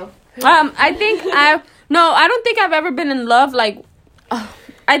myself. I think I don't think I've ever been in love. Like,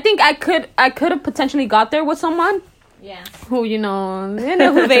 I think I could have potentially got there with someone. Yeah. Who you know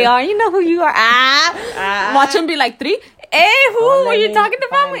who they are. You know who you are. Watch them be like 3. Hey, who were you talking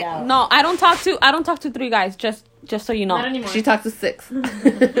about? No, I don't talk to 3 guys. Just so you know. Not anymore. She talks to 6.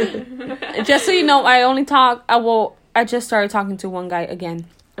 Just so you know, I just started talking to one guy again.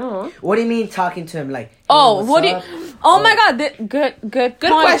 Oh. What do you mean talking to him? Like, oh, what do you? Oh my God! Good point.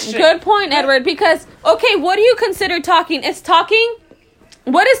 Question. Good point, Edward. Because okay, what do you consider talking? Is talking?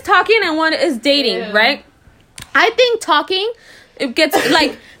 What is talking and what is dating? Yeah. Right? I think talking it gets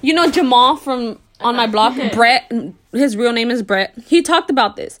like, you know, Jamal from on my block, Brett, his real name is Brett. He talked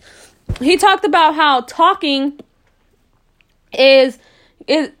about this. He talked about how talking is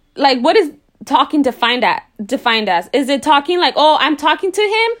like, what is talking defined as? Is it talking like, oh, I'm talking to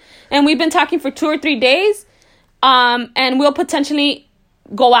him and we've been talking for 2 or 3 days, and we'll potentially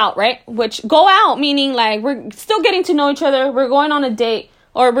go out, right? Which go out meaning like we're still getting to know each other, we're going on a date,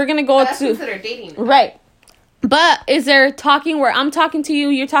 or we're gonna go That's to considered dating, right? But is there talking where I'm talking to you,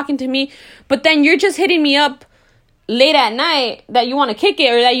 you're talking to me, but then you're just hitting me up late at night that you want to kick it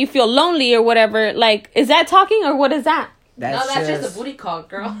or that you feel lonely or whatever? Like, is that talking or what is that? That's just a booty call,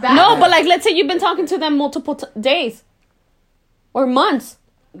 girl. No, but like, let's say you've been talking to them multiple days or months.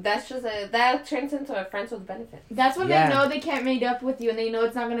 That turns into a friends with benefits. That's when they know they can't meet up with you and they know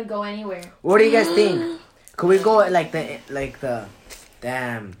it's not gonna go anywhere. What do you guys think? Could we go like the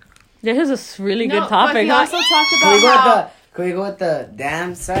damn? This is a really good topic. But he also talked about Can we go with the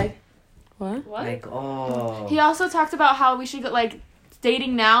damn side? What? Like, oh. He also talked about how we should go, like,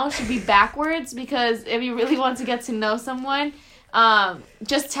 dating now should be backwards, because if you really want to get to know someone,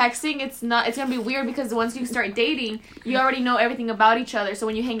 just texting, it's gonna be weird, because once you start dating, you already know everything about each other, so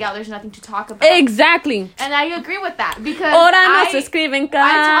when you hang out, there's nothing to talk about. Exactly. And I agree with that, because Ahora no se escriben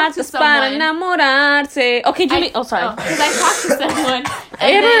cartas para enamorarse. Okay, Julie. Sorry. Because I talked to someone,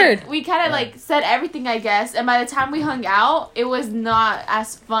 and then we kind of like said everything, I guess. And by the time we hung out, it was not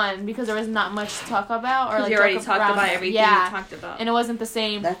as fun because there was not much to talk about, or like you already talked about everything you talked about, and it wasn't the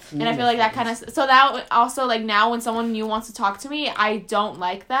same. And I feel like that kind of so that also like now when someone new wants to talk to me, I don't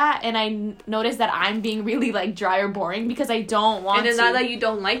like that, and I notice that I'm being really like dry or boring because I don't want to. And it's not that you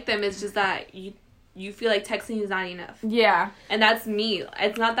don't like them; it's just that you feel like texting is not enough. Yeah. And that's me.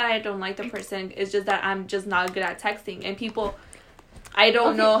 It's not that I don't like the person. It's just that I'm just not good at texting. And people, I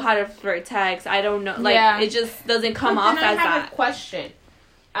don't know how to flirt text. I don't know. Like, it just doesn't come off as that. I have a question.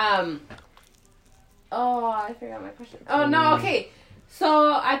 Oh, I forgot my question. Oh, no, okay.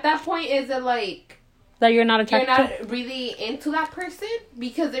 So, at that point, is it like... that you're not attracted to? You're not really into that person?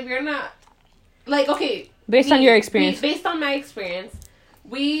 Because if you're not... Like, okay. Based on your experience. Based on my experience...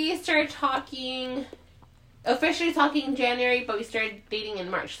 We started officially talking in January, but we started dating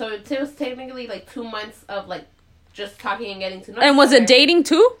in March. So it was technically like 2 months of like just talking and getting to know each other. And was it dating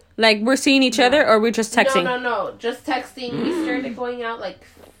too? Like we're seeing each other, or we're just texting? No. Just texting. We started going out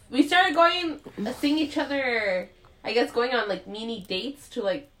seeing each other, I guess going on like mini dates to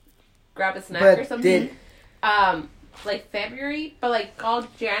like grab a snack or something. Like February, but like all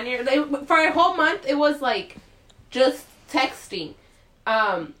January. For a whole month, it was like just texting.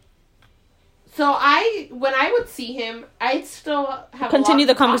 So when I would see him, I'd still have continue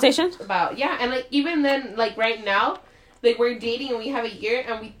the conversation about and like even then, like right now, like we're dating and we have a year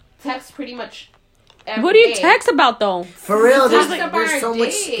and we text pretty much every What do you day. text about though? For real, there's so much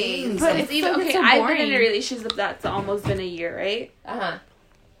days. things. But it's even okay. I've been in a relationship that's almost been a year, right? Uh-huh.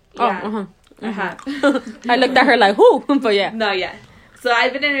 Yeah. I looked at her like, who? But yeah. No, yeah. So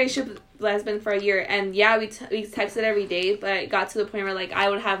I've been in a relationship that's been for a year, and yeah, we texted every day, but it got to the point where like I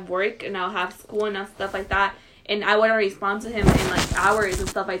would have work and I'll have school and stuff like that, and I wouldn't respond to him in like hours and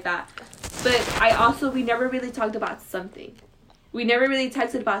stuff like that. But we never really talked about something. We never really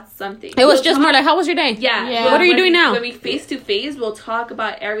texted about something. It was just more like, how was your day? Yeah. What are you doing now? When we face to face, we'll talk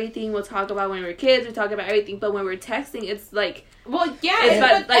about everything. We'll talk about when we were kids. We talk about everything. But when we're texting, it's like... Well,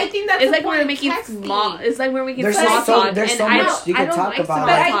 yeah, I think that's it's like when we're making small... It's like when we get small talk. There's so much you can talk about.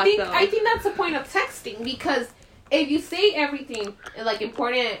 But I think that's the point of texting, because if you say everything like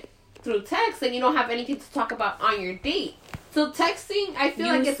important through text, then you don't have anything to talk about on your date. So texting, I feel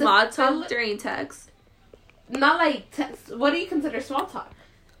like it's small talk during text. Not like text. What do you consider small talk?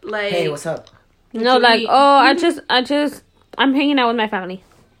 Like, hey, what's up? No, like, I'm hanging out with my family.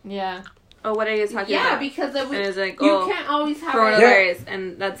 Yeah. Oh, what are you talking about? Yeah, because it's like, you can't always have coronavirus,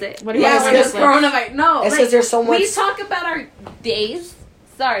 and that's it. What do you it's coronavirus. No, it's because there's so much. We talk about our days.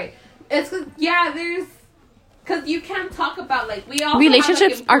 Sorry, it's because because you can't talk about like we all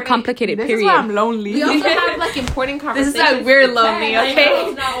relationships are complicated. This period. is why I'm lonely. We also have like important conversations. This is why we're lonely. Okay,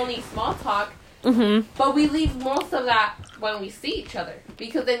 it's not only small talk. Mm-hmm. But we leave most of that when we see each other,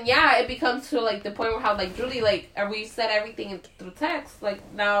 because then it becomes to like the point where how like Julie like we said everything through text. Like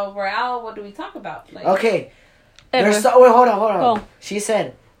now we're out. What do we talk about? Like, okay, hold on. Oh. She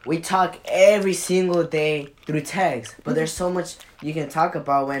said we talk every single day through text, but there's so much you can talk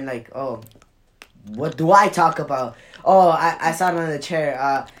about when like what do I talk about? Oh, I sat on the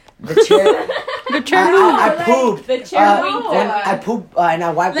chair. The chair. The chair. I pooped. The chair. I pooped and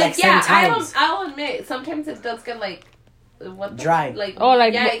I wiped like 7 times. I'll admit sometimes it does get like dry. Like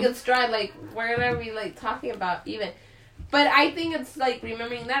it gets dry. Like what are we like talking about even? But I think it's like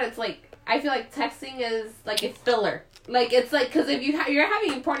remembering that it's like I feel like texting is like it's filler. Like it's like because if you're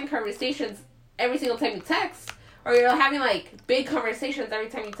having important conversations every single time you text, or you're having like big conversations every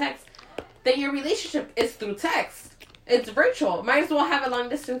time you text, then your relationship is through text. It's virtual. Might as well have a long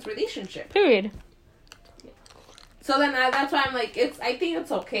distance relationship. Period. So then that's why I'm like I think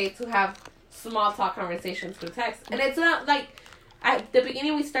it's okay to have small talk conversations through text, and it's not like at the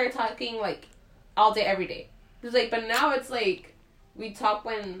beginning we started talking like all day every day. It's like, but now it's like we talk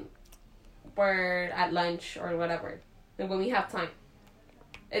when we're at lunch or whatever, and when we have time.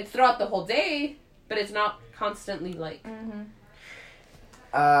 It's throughout the whole day, but it's not constantly like.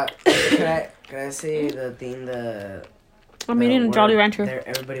 Could I say the thing I'm eating a Jolly Rancher.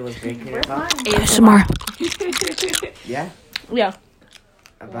 Everybody was breaking about ASMR. Yeah. Yeah.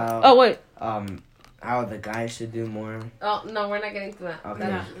 About. Oh wait. How the guy should do more. Oh no, we're not getting to that. Okay.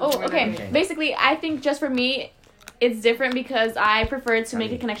 That's, Oh, okay. Basically, I think just for me, it's different because I prefer to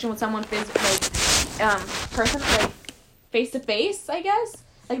make a connection with someone person, like face to face. I guess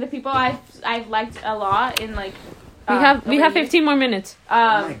like the people I've liked a lot in like. We have 15 more minutes.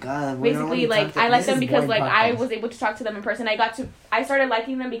 Oh my god! Basically, like I like them because like I was able to talk to them in person. I started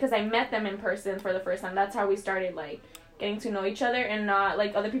liking them because I met them in person for the first time. That's how we started like getting to know each other, and not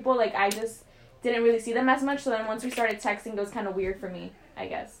like other people. Like I just didn't really see them as much. So then once we started texting, it was kind of weird for me, I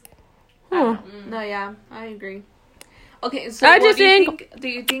guess. Huh. No, yeah, I agree. Okay, so do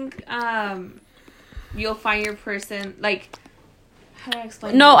you think you'll find your person like? How do I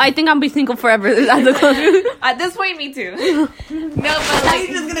explain? No, I think I'll be single forever. That's the conclusion. At this point, me too. No, but like I'm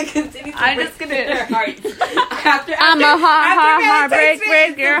just gonna continue. I'm just gonna. Their hearts. I'm a heart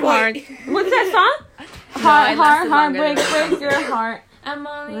break your heart. What's that song? Heart break your heart. I'm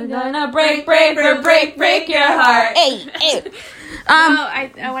only Gonna break your heart. Hey.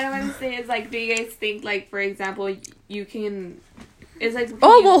 No, what I want to say is like, do you guys think like, for example, you can? It's like.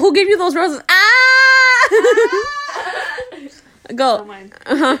 Oh well, who gave you those roses? Go. Someone.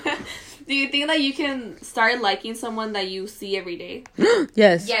 Do you think that you can start liking someone that you see every day?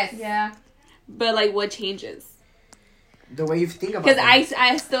 Yes. Yes. Yeah. But like, what changes? The way you think about. Because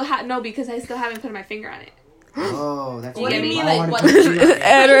I still because I still haven't put my finger on it. Oh, that's What do you mean? I Like wanna what? put you on it.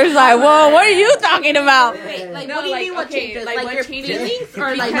 Edward's like, whoa, what are you talking about? Wait, like No, what do you like, mean? What okay, changes? like, Like what your changes? feelings,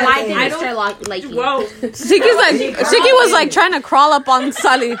 or like Because why did I you don't- start liking? Whoa. Shiki was trying to crawl up on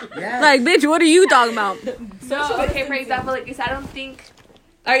Sully. Yeah. Like, bitch, what are you talking about? So okay, for example, like I don't think.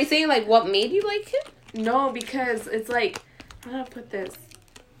 Are you saying like what made you like him? No, because it's like how do I put this?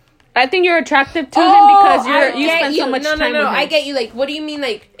 I think you're attractive to him because you get spend so much time with him. I get you. Like, what do you mean?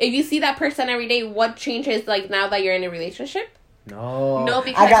 Like, if you see that person every day, what changes? Like now that you're in a relationship? No. No,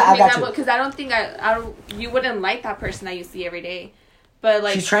 because I got you. because I don't think you wouldn't like that person that you see every day, but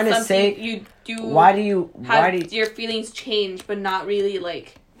like She's trying to say you Why do you? your feelings change, but not really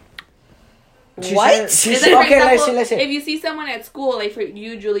like. What? It's like, for Okay, example, let's see. If you see someone at school, like for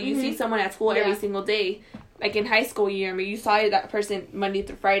you, Julie, you see someone at school every single day. Like in high school, you saw that person Monday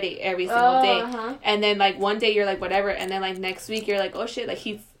through Friday every single day, and then like one day you're like whatever, and then like next week you're like, oh shit, like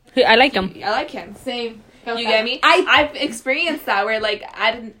I like him. I like him. Same. You get me? I've experienced that where like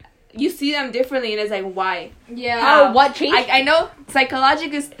you see them differently, and it's like why? Yeah. Oh, what changed? I know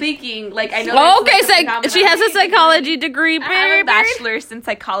psychologically speaking, like I know. Oh, okay, she has a psychology degree. I have a bachelor's in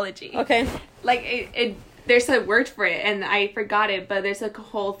psychology. Okay. Like it there's a word for it, and I forgot it, but there's like a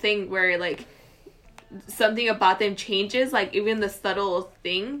whole thing where like something about them changes, like even the subtle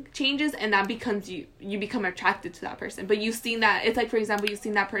thing changes, and that becomes you become attracted to that person. But you've seen that, it's like, for example, you've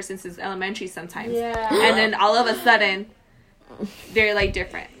seen that person since elementary sometimes, and then all of a sudden they're like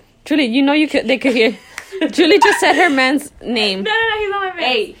different. Julie, they could hear. Julie just said her man's name. No, he's not my man.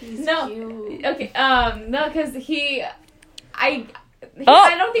 Hey, No. cute. Okay. No, because I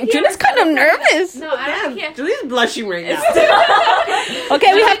Oh, don't think Julie's kind of nervous. No, I don't think he. Julie's blushing right now.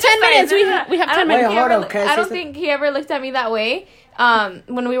 Okay, we have 10 minutes. We have 10 minutes. Wait, hold on. Can I I say don't something? think he ever looked at me that way.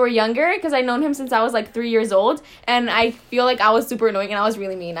 When we were younger, because I known him since I was like 3 years old, and I feel like I was super annoying and I was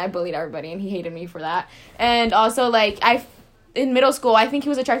really mean. I bullied everybody, and he hated me for that. And also, like in middle school, I think he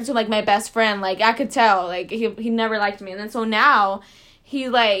was attracted to like my best friend. Like I could tell, like he never liked me, and then so now. He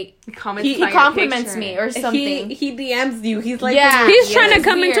compliments me or something. He DMs you. He's like, Yeah. He's trying to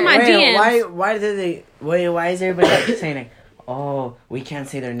come into my Wait, DMs. why is everybody like saying like, oh, we can't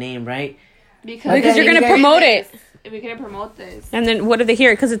say their name, right? Because you're gonna promote it. We're gonna promote this. And then what do they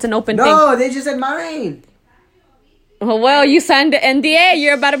hear? Because it's an open thing. No, they just said mine. Oh, well, you signed the NDA.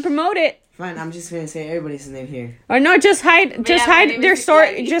 You're about to promote it. Fine, I'm just gonna say everybody's name here. Or no, just hide my name their is story.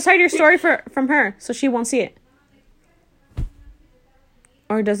 Isai. Just hide your story from her, so she won't see it.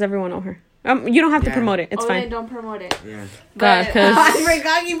 Or does everyone know her? You don't have to promote it. It's fine. Then don't promote it. Yeah. God, because I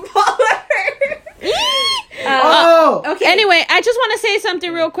forgot you followed her. okay. Anyway, I just want to say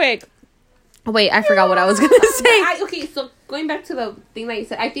something real quick. Wait, I forgot what I was gonna say. Okay, so going back to the thing that you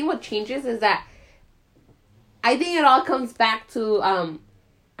said, I think what changes is that I think it all comes back to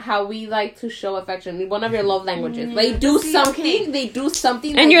how we like to show affection. One of your love languages. They do something. They do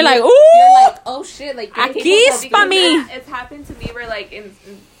something, and you're like, ooh, you're like, oh shit, like aquí es pa mí. It's happened to me where like in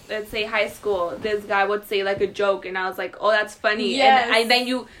let's say high school, this guy would say like a joke, and I was like, "Oh, that's funny." Yes. And then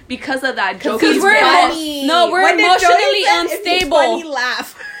you, because of that joke, because we're emotionally unstable. Funny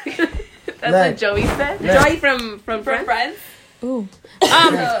laugh. That's what Joey said. Joey from Friends. Ooh.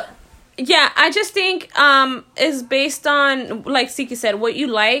 Yeah, I just think is based on, like Siki said, what you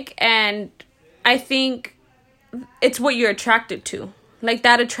like, and I think it's what you're attracted to. Like,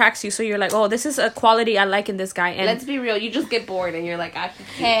 that attracts you, so you're like, oh, this is a quality I like in this guy. And let's be real, you just get bored and you're like,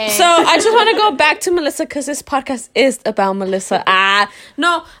 Hey. so I just want to go back to Melissa, because this podcast is about Melissa.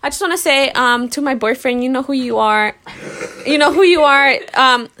 No, I just want to say to my boyfriend, you know who you are.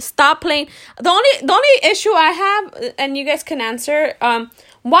 Stop playing. The only issue I have, and you guys can answer,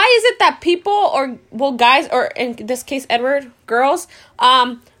 why is it that people, or well, guys, or in this case Edward, girls,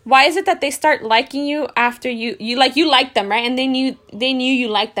 why is it that they start liking you after you like them, right? And they knew you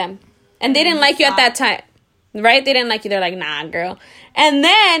liked them, and they didn't like you at that time, right? They didn't like you. They're like, nah, girl. And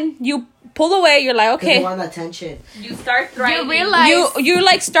then you pull away. You're like, okay. They want attention. You start thriving. You realize you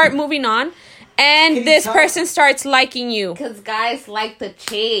like start moving on, and this person starts liking you. because guys like the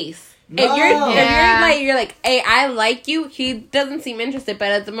chase. No. If you're like, hey, I like you, he doesn't seem interested, but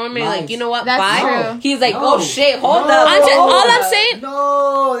at the moment you're like, you know what, That's bye. true. He's like, No. oh shit, hold No. up. All I'm saying.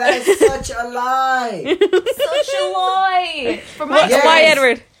 No, that is such a lie. Such a lie. for my Yes. Why,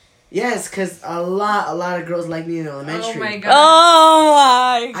 Edward? Yes, because a lot of girls like me in elementary. Oh my god.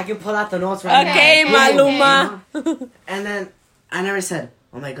 Oh my. I can pull out the notes right now. Okay, Boom, Maluma. you know? And then I never said,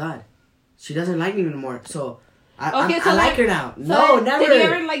 oh my god, she doesn't like me anymore. So I like her now. No, never. Did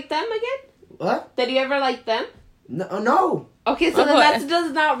you ever like them again? What? Did you ever like them? No. Okay, so then that's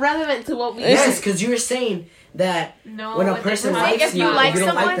just not relevant to what we Yes, because you were saying that No, when a what person difference? likes if you, you like you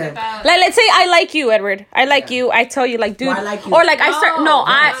don't like someone, them. Like, let's say I like you, Edward. I like you. I tell you, like, dude. Well, I like you. Or like I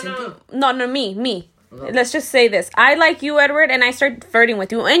start. No, No. me. Let's just say this. I like you, Edward, and I start flirting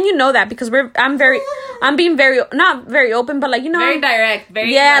with you, and you know that because I'm being very not very open, but like, you know, Very direct.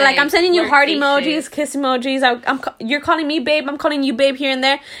 Very like I'm sending you heart flirtatious. emojis, kiss emojis. You're calling me babe. I'm calling you babe here and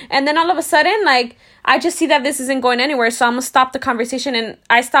there, and then all of a sudden, like, I just see that this isn't going anywhere, so I'm gonna stop the conversation and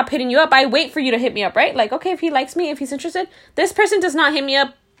I stop hitting you up. I wait for you to hit me up, right? Like, okay, if he likes me, if he's interested, this person does not hit me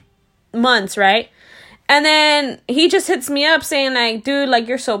up months, right? And then he just hits me up saying like, dude, like,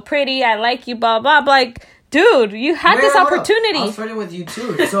 you're so pretty, I like you, blah blah. Like, dude, you had this opportunity. I was flirting with you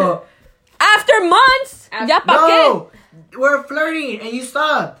too. So after months, ya pa qué? we're flirting and you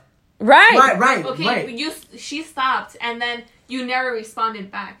stopped. Right. Right. Okay, she stopped, and then you never responded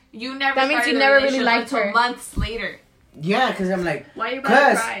back. You never. That means started you a never really relationship liked until her. months later. Yeah, because I'm like, Why you about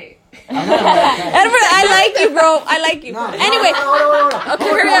to cry? I'm not about to cry. Edward, I like you, bro. I like you. No, Anyway, no. okay,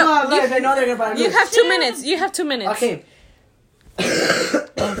 hurry up. They know they're gonna You have 2 minutes. You have 2 minutes. Okay.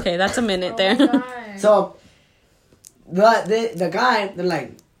 Okay, that's a minute there. So the guy, they're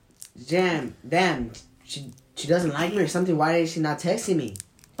like, damn, she doesn't like me or something. Why is she not texting me?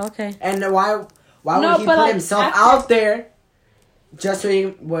 Okay. And why would No, he but, put like, himself after- out there just so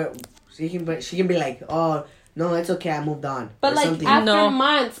she can be like, oh no, it's okay, I moved on. But or like something. after No.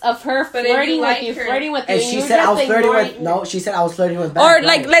 months of her But if you flirting with like you, her- And she you said I just was flirting with ignoring- she said I was flirting with back, Or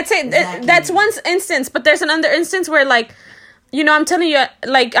like, right. let's say Exactly. that's one instance, but there's another instance where like, you know, I'm telling you,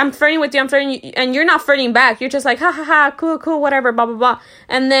 like, I'm flirting with you, and you're not flirting back. You're just like, ha ha ha, cool, whatever, blah blah blah.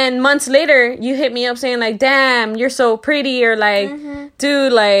 And then months later, you hit me up saying like, damn, you're so pretty, or like,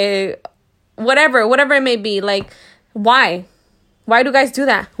 dude, like, whatever it may be. Like, why? Why do guys do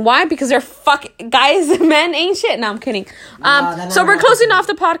that? Why? Because they're guys, men ain't shit. No, I'm kidding. that So never we're closing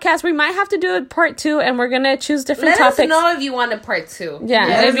happened. off the podcast. We might have to do a part 2, and we're gonna choose different Let topics. us know if you want a part 2. Yeah.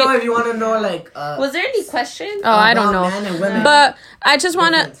 Let us maybe- know if you want to know like Was there any questions? Oh, I don't about know. men and women. But I just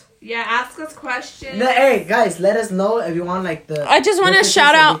want to. Yeah, ask us questions. No, hey guys, let us know if you want like the. I just want to differences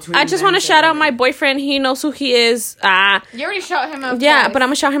shout out. between I just men want to and shout out my women. boyfriend. He knows who he is. You already shot him up. Yeah, twice. but I'm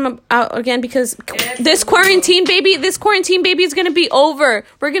gonna shout him out again because this quarantine baby is gonna be over.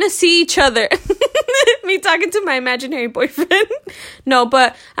 We're gonna see each other. Me talking to my imaginary boyfriend. No,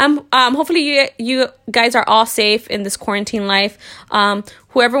 but hopefully you guys are all safe in this quarantine life.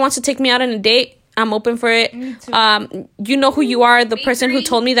 Whoever wants to take me out on a date, I'm open for it. You know who you are, the person who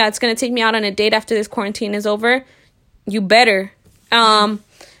told me that it's gonna take me out on a date after this quarantine is over. You better.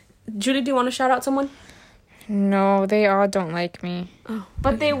 Julie, do you want to shout out someone? No, they all don't like me. Oh,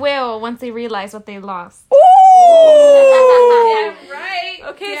 But they will once they realize what they lost. Yeah, right.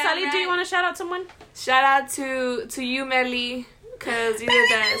 Okay, Yeah, Sally, do you right. want to shout out someone? Shout out to you, Melly, because you're the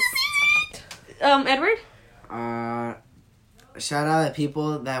best. Edward? Shout out to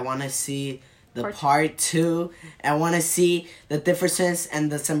people that want to see the part 2 and want to see the differences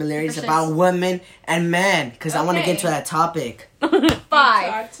and the similarities about women and men, because I want to get to that topic.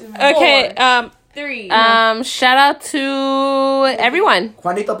 5, Okay, 3. Shout out to everyone.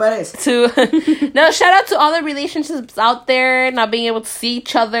 Juanito Perez. No, shout out to all the relationships out there not being able to see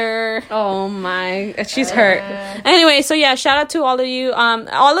each other. oh my, she's hurt. Anyway, so yeah, shout out to all of you.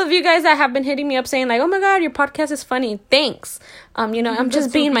 All of you guys that have been hitting me up saying like, oh my god, your podcast is funny. Thanks. You know, I'm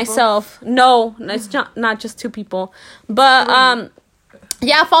just being myself. No, it's not just 2 people. But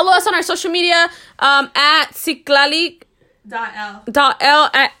yeah, follow us on our social media at Citlali.l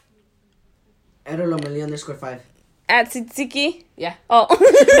at Erolomeli_5. at Tzitziki. Yeah. Oh. and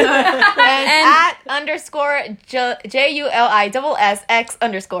at _JULISSX_.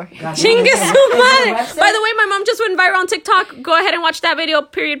 Chingue su madre. By the way, my mom just went viral on TikTok. Go ahead and watch that video.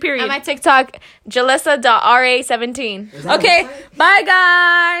 Period. And my TikTok, Jalissa.ra17. Okay. Bye,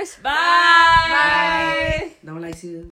 guys. Bye. No one likes you.